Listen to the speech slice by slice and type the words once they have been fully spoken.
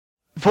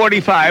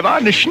45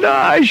 on the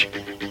schnoz.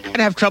 I'd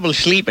have trouble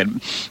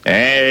sleeping.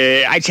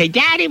 I'd say,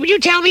 Daddy, would you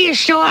tell me a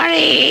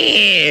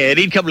story? And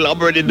he'd come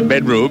lumbering in the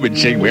bedroom and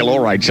say, well, all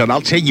right, son,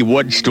 I'll tell you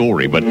one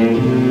story, but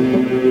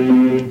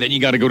then you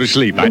got to go to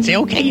sleep. I'd say,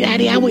 okay,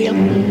 Daddy, I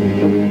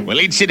will. Well,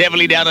 he'd sit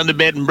heavily down on the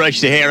bed and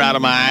brush the hair out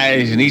of my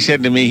eyes, and he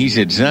said to me, he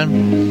said,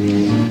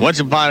 son, once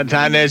upon a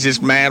time, there's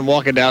this man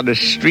walking down the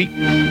street,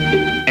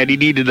 and he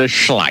needed a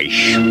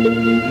slice.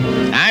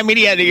 I mean,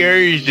 he had the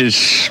urge to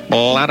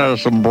splatter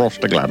some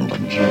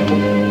prostaglandins.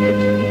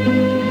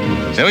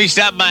 So he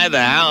stopped by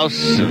the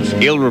house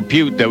of ill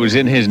repute that was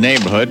in his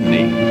neighborhood, and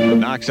he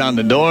knocks on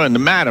the door, and the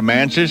madam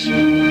answers.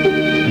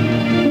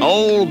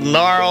 Old,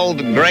 gnarled,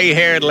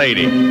 gray-haired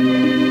lady.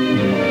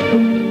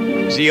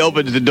 She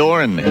opens the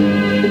door, and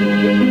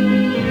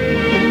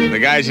the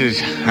guy says,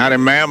 howdy,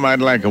 ma'am, I'd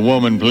like a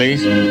woman,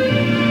 please.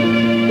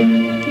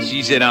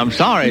 She said, I'm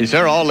sorry,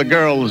 sir, all the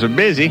girls are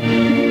busy,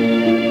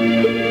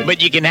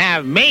 but you can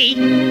have me.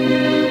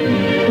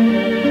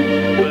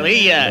 Well,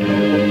 he,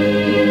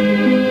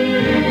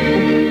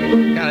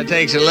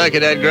 takes a look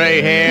at that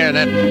gray hair and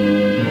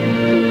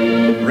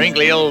that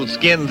wrinkly old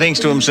skin, thinks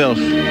to himself.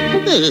 She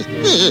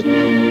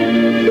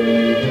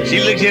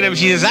looks at him,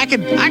 she says, I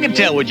can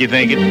tell what you're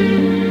thinking.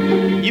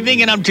 You're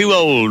thinking I'm too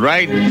old,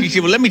 right? She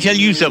said, well, let me tell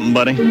you something,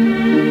 buddy.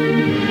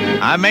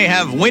 I may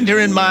have winter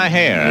in my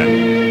hair,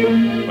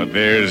 but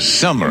there's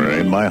summer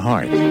in my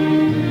heart.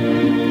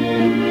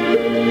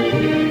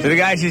 So the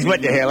guy says,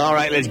 what the hell? All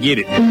right, let's get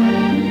it.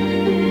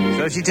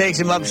 So she takes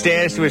him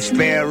upstairs to a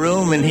spare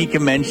room, and he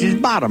commences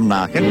bottom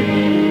knocking.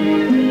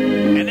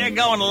 And they're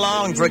going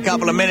along for a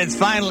couple of minutes.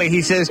 Finally,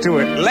 he says to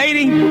her,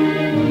 lady,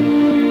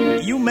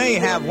 you may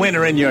have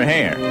winter in your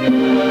hair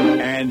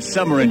and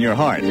summer in your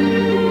heart.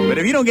 But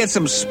if you don't get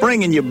some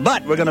spring in your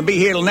butt, we're going to be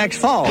here till next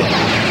fall.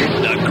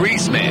 The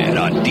Greasman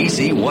on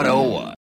DC 101.